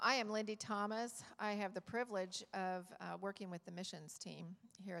am Lindy Thomas. I have the privilege of working with the missions team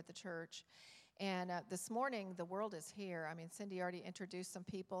here at the church. And this morning, the world is here. I mean, Cindy already introduced some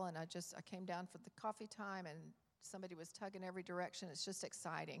people, and I came down for the coffee time, and somebody was tugging every direction. It's just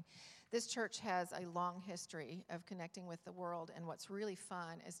exciting. This church has a long history of connecting with the world, and what's really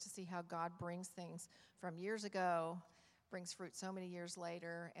fun is to see how God brings things from years ago, brings fruit so many years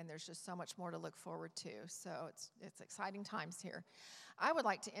later, and there's just so much more to look forward to. So it's exciting times here. I would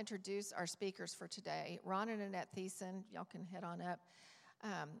like to introduce our speakers for today. Ron and Annette Thiessen, y'all can head on up.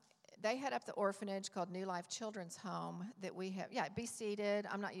 They head up the orphanage called New Life Children's Home that we have. Yeah, be seated.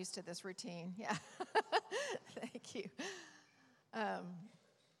 I'm not used to this routine. Yeah. Thank you.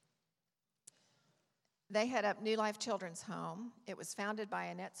 They head up New Life Children's Home. It was founded by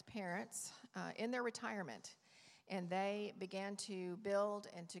Annette's parents in their retirement. And they began to build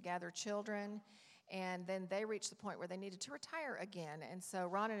and to gather children. And then they reached the point where they needed to retire again. And so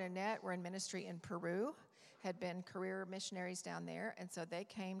Ron and Annette were in ministry in Peru, had been career missionaries down there. And so they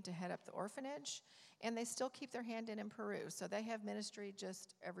came to head up the orphanage. And they still keep their hand in Peru. So they have ministry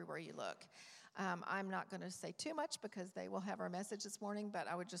just everywhere you look. I'm not going to say too much because they will have our message this morning. But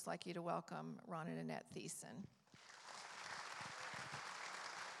I would just like you to welcome Ron and Annette Thiessen.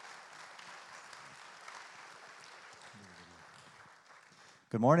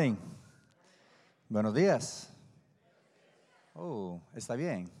 Good morning. Buenos días. Oh, está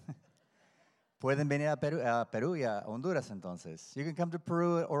bien. Pueden venir a Perú y a Honduras entonces. You can come to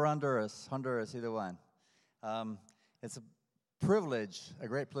Peru or Honduras, either one. It's a privilege, a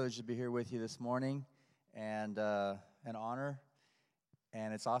great privilege to be here with you this morning, and an honor.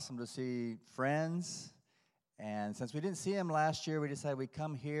 And it's awesome to see friends. And since we didn't see them last year, we decided we'd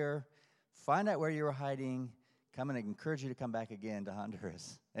come here, find out where you were hiding, come and encourage you to come back again to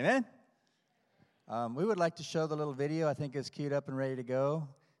Honduras. Amen? We would like to show the little video. I think it's queued up and ready to go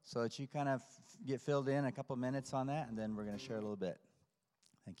so that you kind of get filled in a couple minutes on that, and then we're going to share a little bit.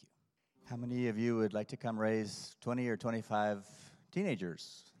 Thank you. How many of you would like to come raise 20 or 25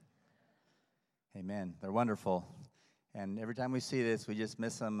 teenagers? Amen. They're wonderful. And every time we see this, we just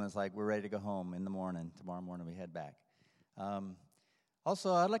miss them. It's like we're ready to go home in the morning. Tomorrow morning we head back.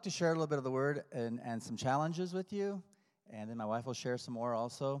 Also, I'd like to share a little bit of the Word and some challenges with you, and then my wife will share some more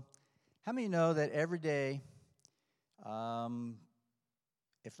also. How many know that every day,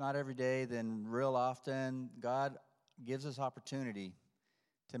 if not every day, then real often, God gives us opportunity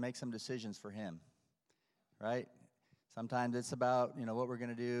to make some decisions for Him, right? Sometimes it's about, what we're going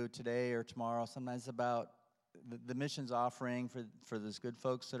to do today or tomorrow. Sometimes it's about the missions offering for those good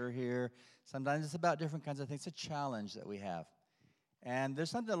folks that are here. Sometimes it's about different kinds of things. It's a challenge that we have. And there's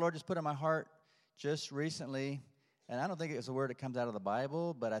something the Lord just put in my heart just recently, and I don't think it's a word that comes out of the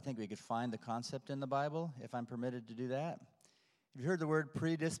Bible, but I think we could find the concept in the Bible, if I'm permitted to do that. Have you heard the word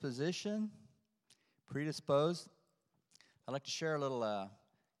predisposition? Predisposed? I'd like to share a little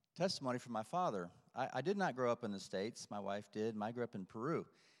testimony from my father. I did not grow up in the States. My wife did. I grew up in Peru.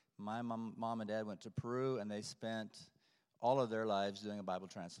 My mom and dad went to Peru, and they spent all of their lives doing a Bible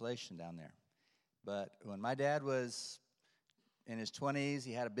translation down there. But when my dad was in his 20s,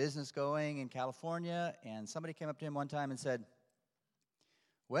 he had a business going in California, and somebody came up to him one time and said,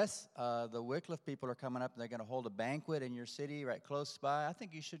 Wes, the Wycliffe people are coming up, and they're going to hold a banquet in your city right close by. I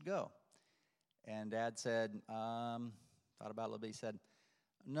think you should go. And Dad said, thought about it a little bit. He said,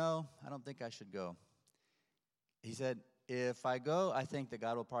 no, I don't think I should go. He said, if I go, I think that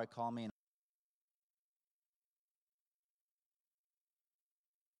God will probably call me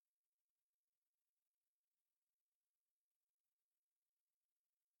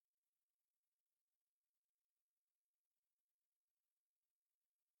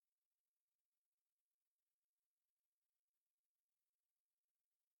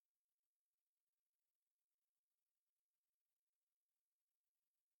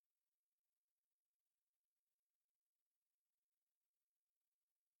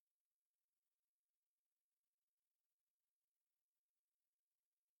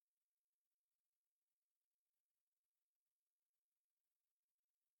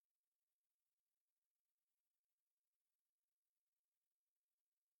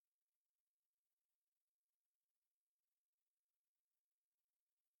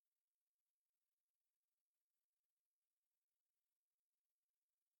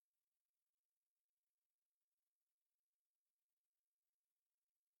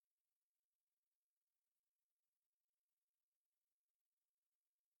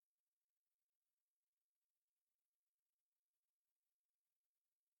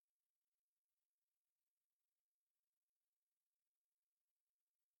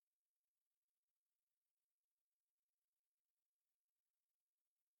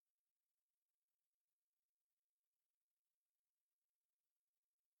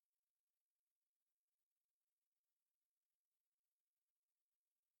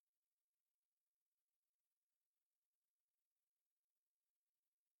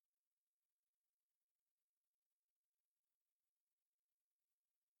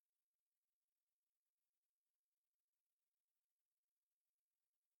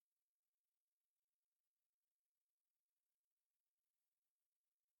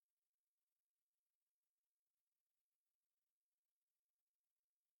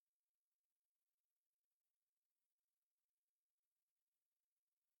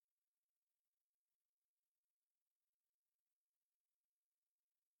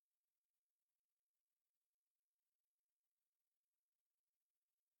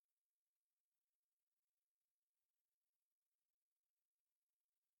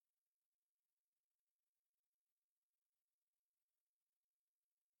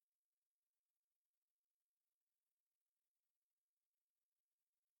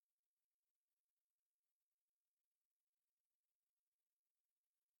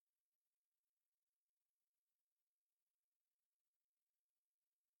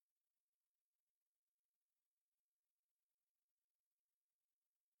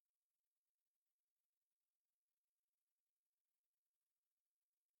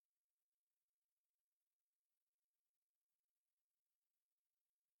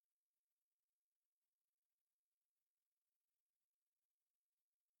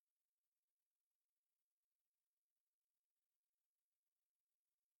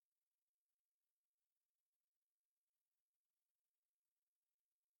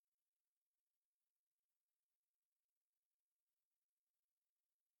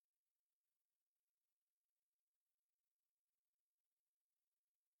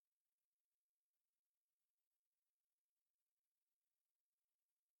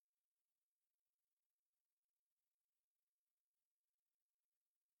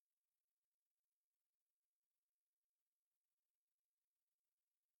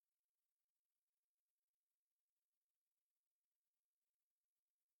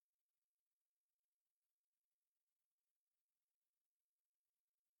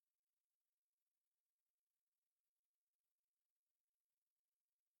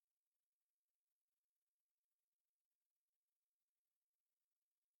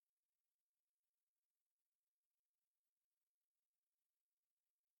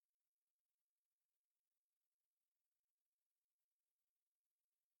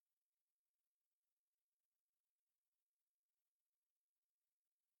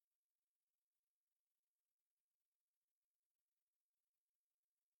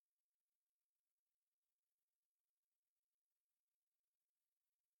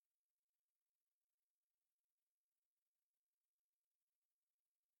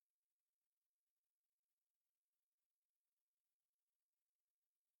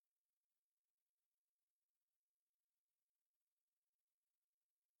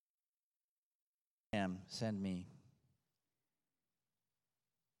am, send me.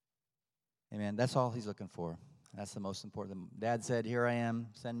 Amen. That's all he's looking for. That's the most important. Dad said, here I am,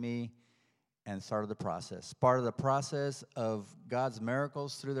 send me, and started the process. Part of the process of God's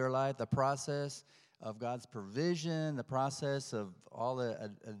miracles through their life, the process of God's provision, the process of all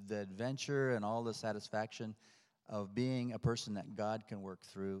the adventure and all the satisfaction of being a person that God can work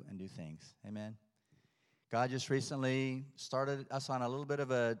through and do things. Amen. God just recently started us on a little bit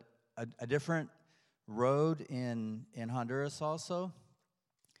of a different road in Honduras also.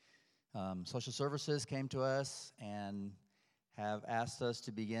 Social services came to us and have asked us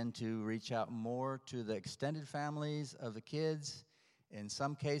to begin to reach out more to the extended families of the kids. In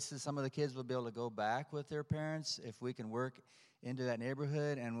some cases, some of the kids will be able to go back with their parents if we can work into that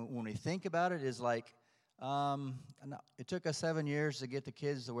neighborhood. And when we think about it, it's like, it took us 7 years to get the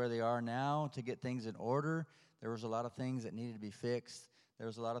kids to where they are now, to get things in order. There was a lot of things that needed to be fixed. There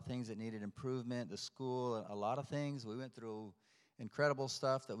was a lot of things that needed improvement, the school, a lot of things. We went through incredible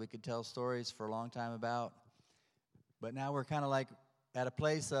stuff that we could tell stories for a long time about. But now we're kind of like at a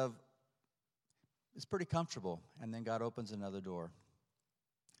place of, it's pretty comfortable, and then God opens another door.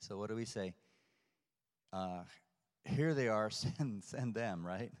 So what do we say? Here they are, send them,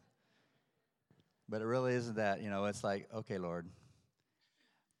 right? But it really isn't that. It's like, okay, Lord,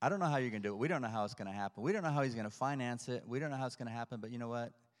 I don't know how you're going to do it. We don't know how it's going to happen. We don't know how he's going to finance it. We don't know how it's going to happen. But you know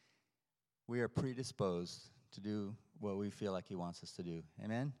what? We are predisposed to do what we feel like he wants us to do.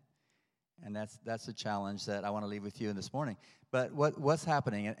 Amen? And that's a challenge that I want to leave with you this morning. But what's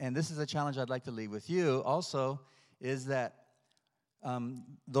happening, and this is a challenge I'd like to leave with you also, is that the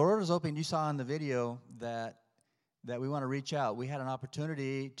Lord is open. You saw in the video that we want to reach out. We had an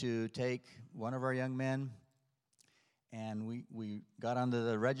opportunity to take one of our young men, and we got onto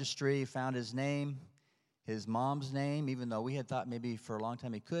the registry, found his name, his mom's name, even though we had thought maybe for a long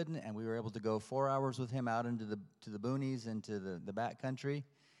time he couldn't, and we were able to go 4 hours with him out into the boonies, into the back country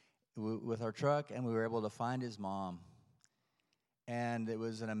with our truck, and we were able to find his mom. And it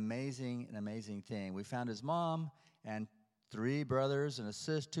was an amazing thing. We found his mom and 2 brothers and a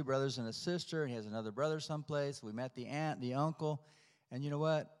sister, and he has another brother someplace. We met the aunt, the uncle, and you know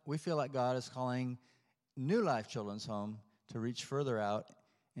what? We feel like God is calling New Life Children's Home to reach further out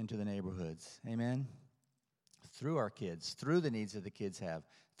into the neighborhoods. Amen? Through our kids, through the needs that the kids have,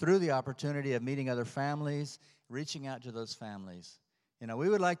 through the opportunity of meeting other families, reaching out to those families. We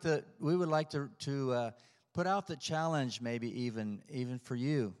would like to put out the challenge, maybe even for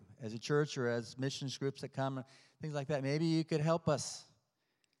you as a church or as missions groups that come, things like that. Maybe you could help us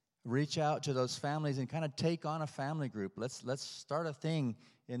reach out to those families and kind of take on a family group. Let's start a thing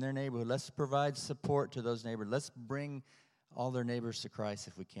in their neighborhood. Let's provide support to those neighbors. Let's bring all their neighbors to Christ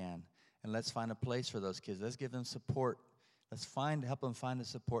if we can, and let's find a place for those kids. Let's give them support. Let's help them find the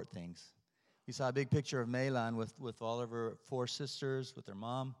support things. You saw a big picture of Melan with all of her 4 sisters, with their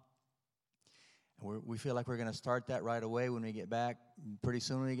mom. And we feel like we're going to start that right away when we get back. Pretty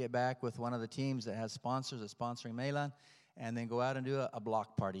soon when we get back with one of the teams that has sponsors that's sponsoring Melan, and then go out and do a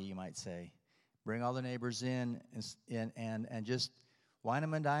block party, you might say. Bring all the neighbors in and just wine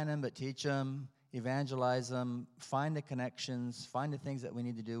them and dine them, but teach them, evangelize them, find the connections, find the things that we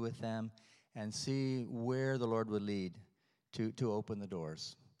need to do with them, and see where the Lord would lead to open the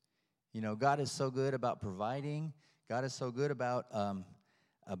doors. God is so good about providing. God is so good about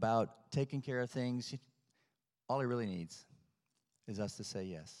taking care of things. All he really needs is us to say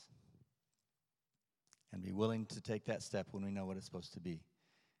yes and be willing to take that step when we know what it's supposed to be.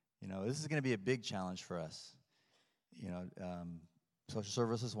 This is going to be a big challenge for us. Social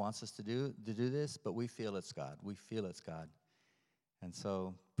services wants us to do this, but we feel it's God. We feel it's God. And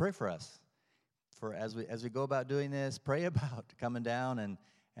so pray for us. For as we go about doing this, pray about coming down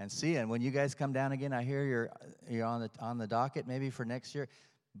and see. And when you guys come down again, I hear you're on the docket maybe for next year.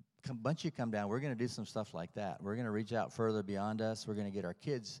 Bunch you come down. We're going to do some stuff like that. We're going to reach out further beyond us. We're going to get our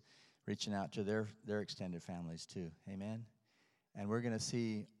kids reaching out to their extended families too. Amen. And we're going to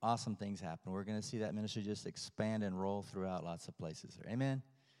see awesome things happen. We're going to see that ministry just expand and roll throughout lots of places there. Amen.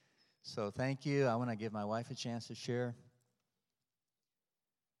 So thank you. I want to give my wife a chance to share.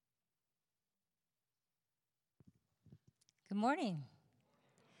 Good morning.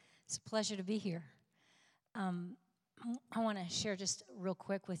 It's a pleasure to be here. I want to share just real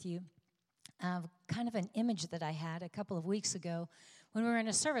quick with you kind of an image that I had a couple of weeks ago when we were in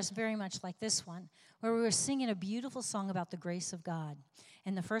a service very much like this one, where we were singing a beautiful song about the grace of God.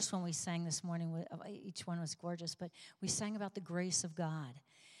 And the first one we sang this morning, each one was gorgeous, but we sang about the grace of God.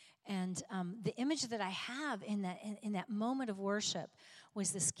 And the image that I have in that moment of worship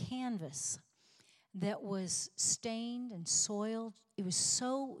was this canvas that was stained and soiled. It was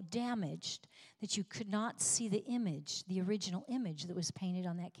so damaged that you could not see the image, the original image that was painted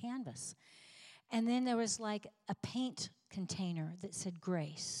on that canvas. And then there was like a paint container that said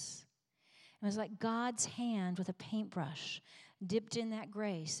grace. It was like God's hand with a paintbrush dipped in that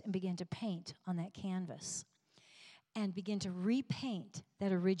grace and began to paint on that canvas and begin to repaint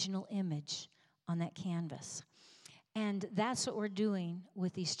that original image on that canvas. And that's what we're doing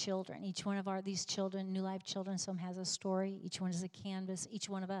with these children. Each one of these children, New Life children, some has a story. Each one is a canvas. Each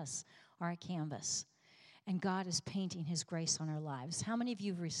one of us are a canvas. And God is painting his grace on our lives. How many of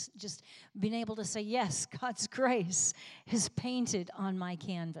you have just been able to say, yes, God's grace is painted on my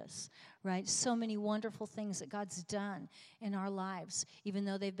canvas, right? So many wonderful things that God's done in our lives, even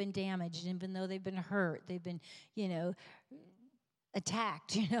though they've been damaged, even though they've been hurt, they've been,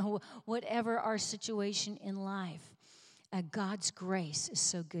 attacked, whatever our situation in life. God's grace is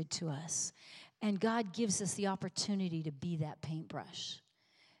so good to us. And God gives us the opportunity to be that paintbrush,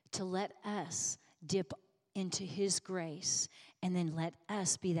 to let us dip into his grace, and then let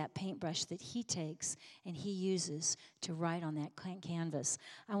us be that paintbrush that he takes and he uses to write on that canvas.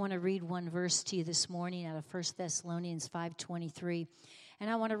 I want to read one verse to you this morning out of 1 Thessalonians 5:23. And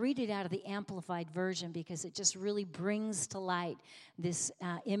I want to read it out of the Amplified Version because it just really brings to light this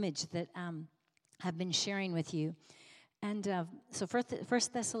image that I've been sharing with you. And so 1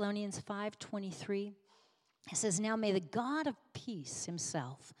 Thessalonians 5:23, it says, "Now may the God of peace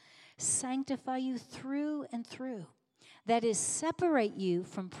himself sanctify you through and through. That is, separate you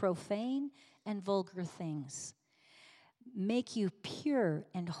from profane and vulgar things. Make you pure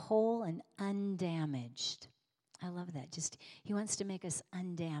and whole and undamaged." I love that. He wants to make us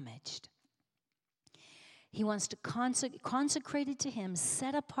undamaged. He wants to consecrated to him,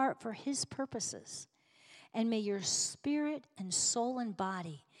 set apart for his purposes. And may your spirit and soul and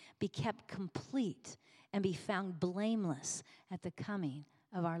body be kept complete and be found blameless at the coming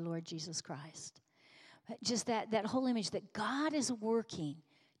of our Lord Jesus Christ. Just that whole image that God is working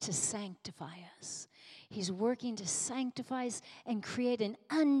to sanctify us. He's working to sanctify us and create an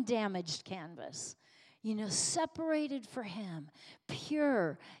undamaged canvas, separated for him,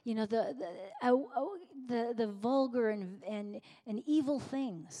 pure, the vulgar and evil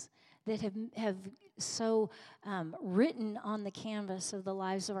things that have so written on the canvas of the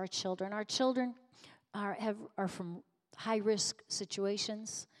lives of our children. Our children are from high-risk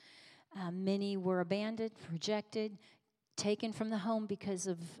situations. Many were abandoned, rejected, taken from the home because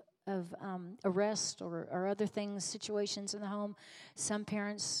of arrest or other things, situations in the home. Some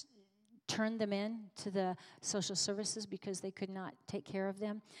parents turned them in to the social services because they could not take care of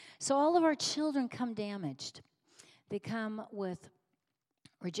them. So all of our children come damaged. They come with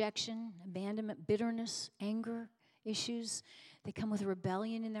rejection, abandonment, bitterness, anger issues. They come with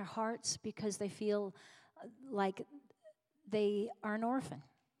rebellion in their hearts because they feel like they are an orphan.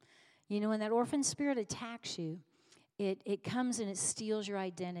 When that orphan spirit attacks you, it comes and it steals your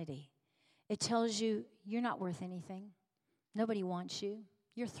identity. It tells you you're not worth anything. Nobody wants you.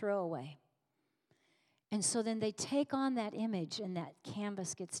 You're throwaway. And so then they take on that image and that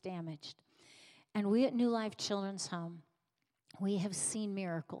canvas gets damaged. And we at New Life Children's Home, we have seen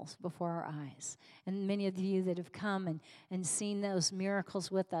miracles before our eyes. And many of you that have come and seen those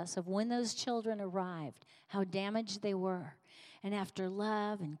miracles with us of when those children arrived, how damaged they were. And after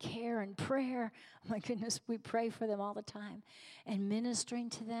love and care and prayer, oh my goodness, we pray for them all the time. And ministering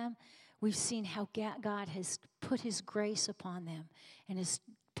to them, we've seen how God has put his grace upon them and is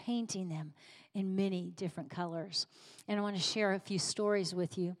painting them in many different colors. And I want to share a few stories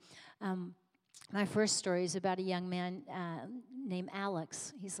with you. My first story is about a young man named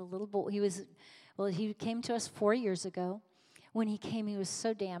Alex. He's a little boy. He came to us 4 years ago. When he came, he was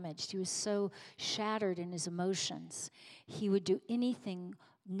so damaged. He was so shattered in his emotions. He would do anything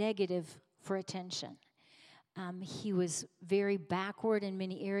negative for attention. He was very backward in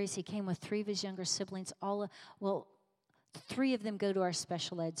many areas. He came with 3 of his younger siblings. 3 of them go to our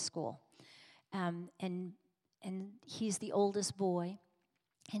special ed school. And he's the oldest boy.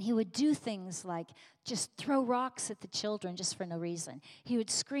 And he would do things like just throw rocks at the children just for no reason. He would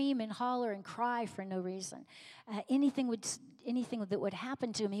scream and holler and cry for no reason. Anything that would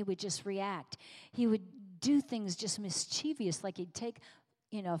happen to him, he would just react. He would do things just mischievous, like he'd take,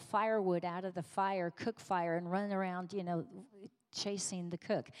 firewood out of the cook fire, and run around, chasing the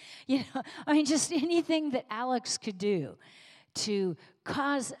cook. Just anything that Alex could do to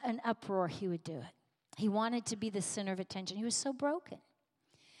cause an uproar, he would do it. He wanted to be the center of attention. He was so broken.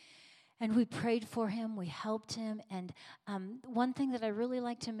 And we prayed for him, we helped him, and one thing that I really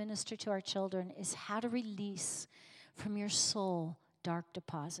like to minister to our children is how to release from your soul dark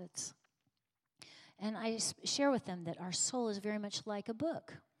deposits. And I share with them that our soul is very much like a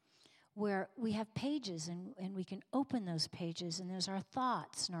book where we have pages and we can open those pages, and there's our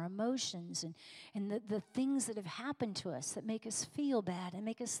thoughts and our emotions and the things that have happened to us that make us feel bad and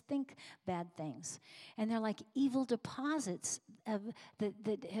make us think bad things. And they're like evil deposits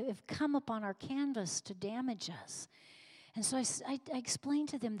that have come upon our canvas to damage us. And so I explained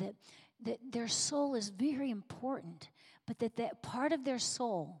to them that their soul is very important, but that part of their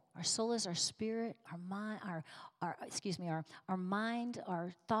soul, our soul is our spirit, our mind, our mind,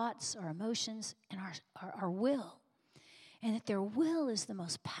 our thoughts, our emotions, and our will. And that their will is the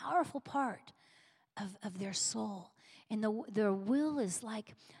most powerful part of their soul. And their will is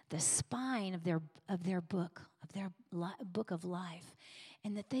like the spine of their book of life.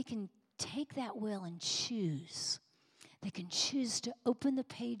 And that they can take that will and choose. They can choose to open the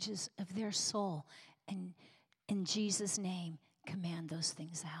pages of their soul and in Jesus' name command those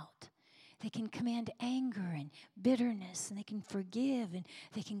things out. They can command anger and bitterness, and they can forgive, and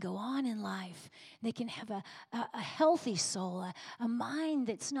they can go on in life. They can have a healthy soul, a mind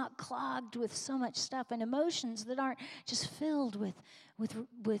that's not clogged with so much stuff, and emotions that aren't just filled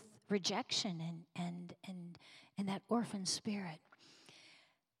with rejection and that orphan spirit.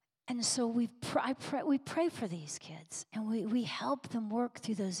 And so we pray for these kids, and we help them work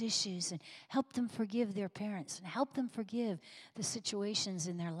through those issues and help them forgive their parents and help them forgive the situations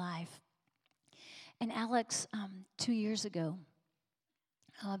in their life. And Alex, 2 years ago,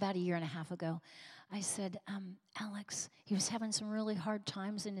 about a year and a half ago, I said, Alex, he was having some really hard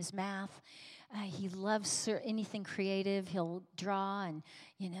times in his math. He loves anything creative. He'll draw, and,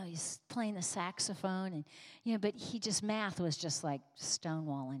 he's playing the saxophone. And, but math was just like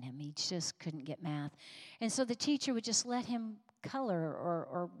stonewalling him. He just couldn't get math. And so the teacher would just let him color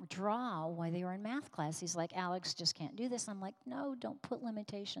or draw while they were in math class. He's like, Alex just can't do this. I'm like, no, don't put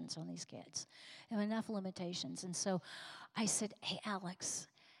limitations on these kids. There are enough limitations. And so I said, hey, Alex,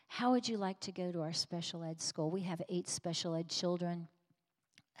 how would you like to go to our special ed school? We have 8 special ed children.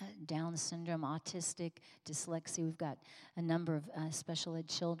 Down syndrome, autistic, dyslexia. We've got a number of special ed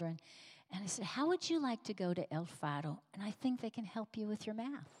children. And I said, how would you like to go to El Faro? And I think they can help you with your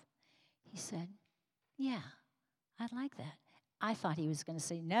math. He said, yeah, I'd like that. I thought he was going to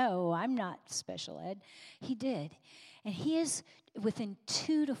say, no, I'm not special ed. He did. And he is, within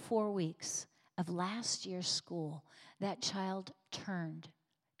 2 to 4 weeks of last year's school, that child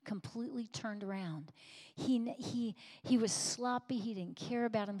completely turned around. He was sloppy. He didn't care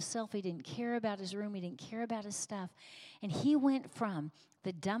about himself. He didn't care about his room. He didn't care about his stuff. And he went from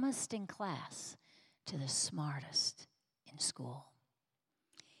the dumbest in class to the smartest in school.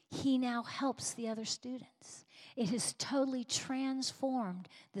 He now helps the other students. It has totally transformed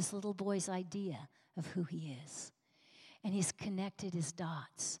this little boy's idea of who he is. And he's connected his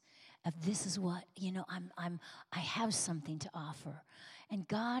dots of this is what, I have something to offer. And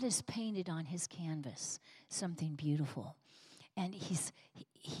God has painted on his canvas something beautiful. And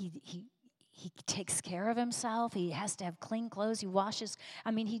he takes care of himself. He has to have clean clothes. He washes.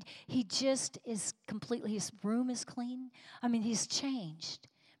 He just is completely, his room is clean. He's changed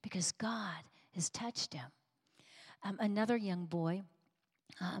because God has touched him. Another young boy,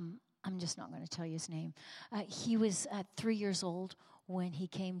 I'm just not going to tell you his name. He was 3 years old when he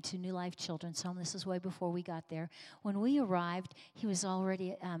came to New Life Children's Home. This is way before we got there. When we arrived, he was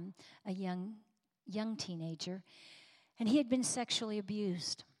already a young teenager, and he had been sexually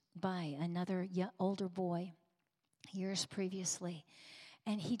abused by another older boy years previously,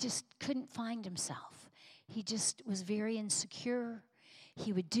 and he just couldn't find himself. He just was very insecure.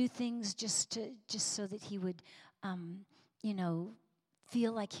 He would do things just so that he would,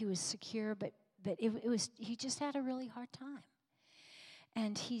 feel like he was secure, but he just had a really hard time.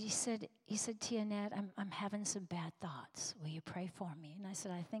 And he said, Tia Annette, I'm having some bad thoughts. Will you pray for me? And I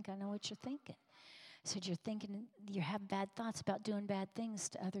said, I think I know what you're thinking. I said, you have bad thoughts about doing bad things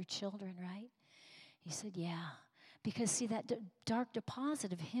to other children, right? He said, yeah. Because, see, that dark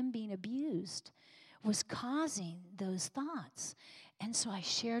deposit of him being abused was causing those thoughts. And so I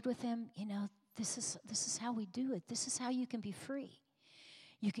shared with him, this is how we do it. This is how you can be free.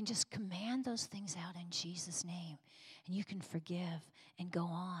 You can just command those things out in Jesus' name. And you can forgive and go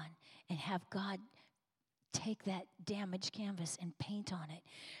on and have God take that damaged canvas and paint on it.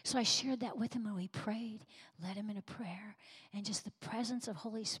 So I shared that with him, and we prayed, led him in a prayer, and just the presence of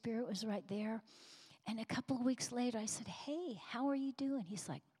Holy Spirit was right there. And a couple of weeks later, I said, hey, how are you doing? He's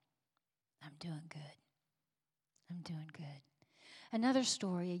like, I'm doing good. I'm doing good. Another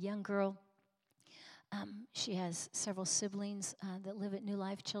story, a young girl, she has several siblings that live at New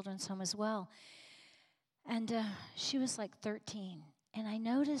Life Children's Home as well. And she was like 13, And I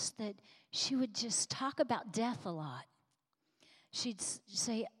noticed that she would just talk about death a lot. She'd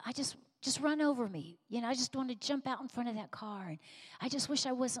say, I just run over me. I just want to jump out in front of that car. And I just wish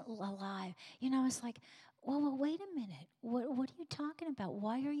I wasn't alive. I was like, well, wait a minute. What are you talking about?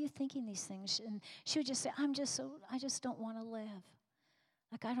 Why are you thinking these things? And she would just say, I just don't want to live.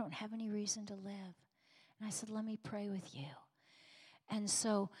 Like, I don't have any reason to live. And I said, let me pray with you. And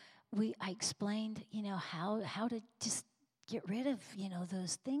so I explained, how to just get rid of,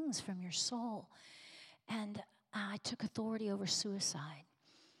 those things from your soul. And I took authority over suicide.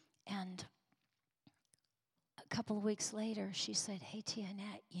 And a couple of weeks later, she said, hey,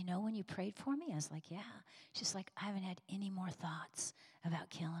 Tianette, when you prayed for me? I was like, yeah. She's like, I haven't had any more thoughts about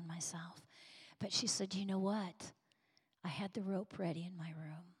killing myself. But she said, you know what? I had the rope ready in my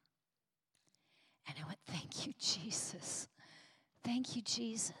room. And I went, thank you, Jesus. Thank you,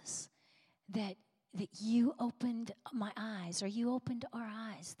 Jesus, that you opened my eyes, or you opened our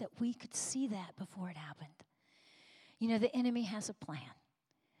eyes, that we could see that before it happened. The enemy has a plan,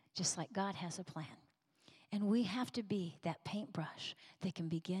 just like God has a plan. And we have to be that paintbrush that can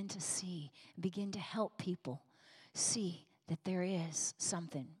begin to see, begin to help people see that there is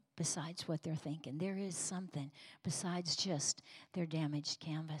something besides what they're thinking. There is something besides just their damaged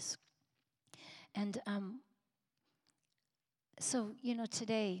canvas. And so,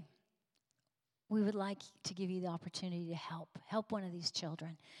 today we would like to give you the opportunity to help one of these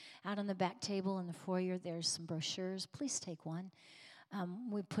children. Out on the back table in the foyer, there's some brochures. Please take one.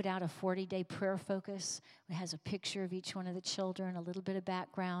 We put out a 40-day prayer focus. It has a picture of each one of the children, a little bit of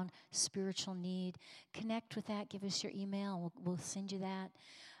background, spiritual need. Connect with that. Give us your email. We'll send you that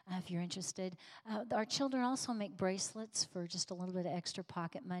if you're interested. Our children also make bracelets for just a little bit of extra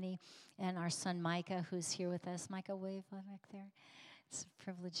pocket money. And our son Micah, who's here with us. Micah, wave back there. It's a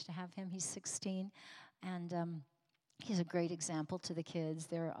privilege to have him. He's 16. And he's a great example to the kids.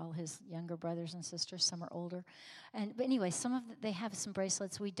 They're all his younger brothers and sisters. Some are older. But anyway, they have some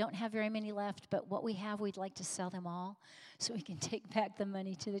bracelets. We don't have very many left, but what we have, we'd like to sell them all so we can take back the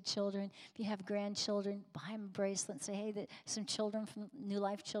money to the children. If you have grandchildren, buy them a bracelet and say, hey, some children from New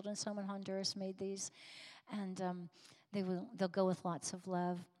Life Children's Home in Honduras made these. And they'll go with lots of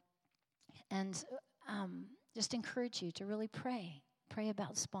love. And just encourage you to really pray. Pray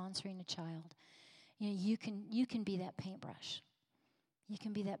about sponsoring a child. You can be that paintbrush. You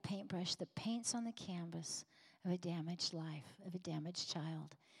can be that paintbrush that paints on the canvas of a damaged life, of a damaged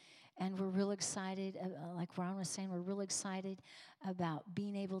child. And we're real excited, like Ron was saying, we're real excited about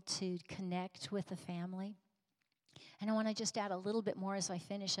being able to connect with the family. And I want to just add a little bit more as I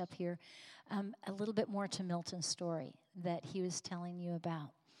finish up here, a little bit more to Milton's story that he was telling you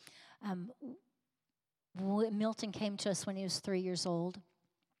about. Milton came to us when he was 3 years old.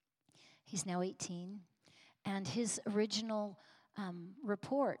 He's now 18. And his original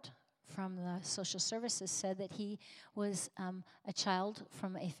report from the social services said that he was a child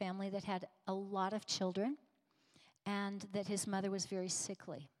from a family that had a lot of children, and that his mother was very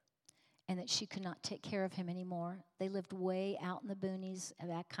sickly, and that she could not take care of him anymore. They lived way out in the boonies,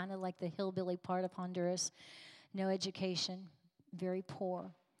 that kind of like the hillbilly part of Honduras. No education, very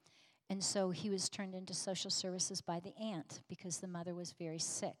poor. And so he was turned into social services by the aunt because the mother was very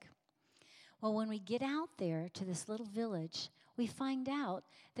sick. Well, when we get out there to this little village, we find out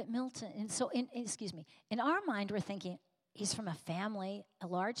that Milton, and so, in our mind, we're thinking, he's from a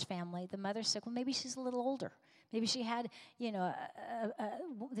large family. The mother's sick. Well, maybe she's a little older. Maybe she had,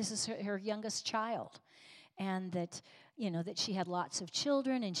 this is her youngest child. And that, that she had lots of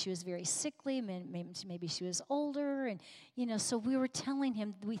children and she was very sickly. Maybe she was older. And, so we were telling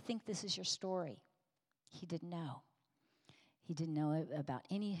him, we think this is your story. He didn't know. He didn't know about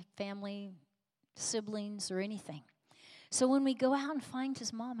any family, siblings, or anything. So when we go out and find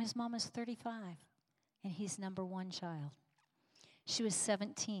his mom is 35, and he's number one child. She was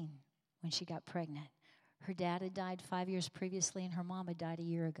 17 when she got pregnant. Her dad had died 5 years previously, and her mom had died a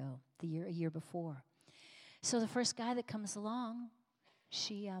year before. So the first guy that comes along,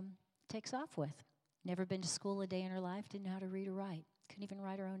 she takes off with. Never been to school a day in her life, didn't know how to read or write, couldn't even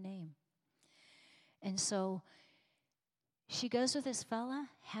write her own name. And so she goes with this fella,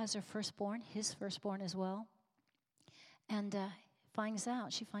 has her firstborn, his firstborn as well, and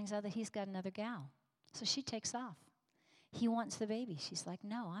she finds out that he's got another gal. So she takes off. He wants the baby. She's like,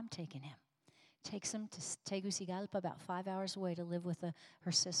 no, I'm taking him. Takes him to Tegucigalpa, about 5 hours away, to live with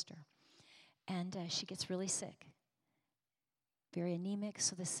her sister. And she gets really sick, very anemic.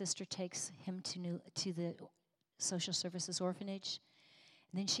 So the sister takes him to the social services orphanage.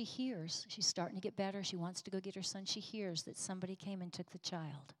 And then she hears, she's starting to get better. She wants to go get her son. She hears that somebody came and took the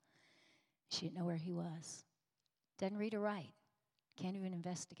child. She didn't know where he was. Doesn't read or write. can't even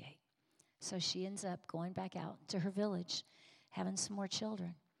investigate. So she ends up going back out to her village, having some more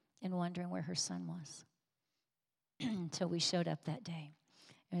children, and wondering where her son was. Until we showed up that day.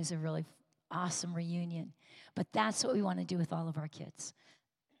 It was a really awesome reunion. But that's what we want to do with all of our kids.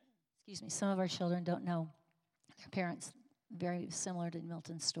 Excuse me, some of our children don't know their parents, very similar to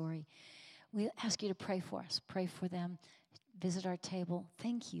Milton's story. We ask you to pray for us. Pray for them. Visit our table.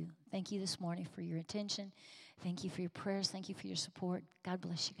 Thank you. Thank you this morning for your attention. Thank you for your prayers. Thank you for your support. God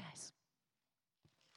bless you guys.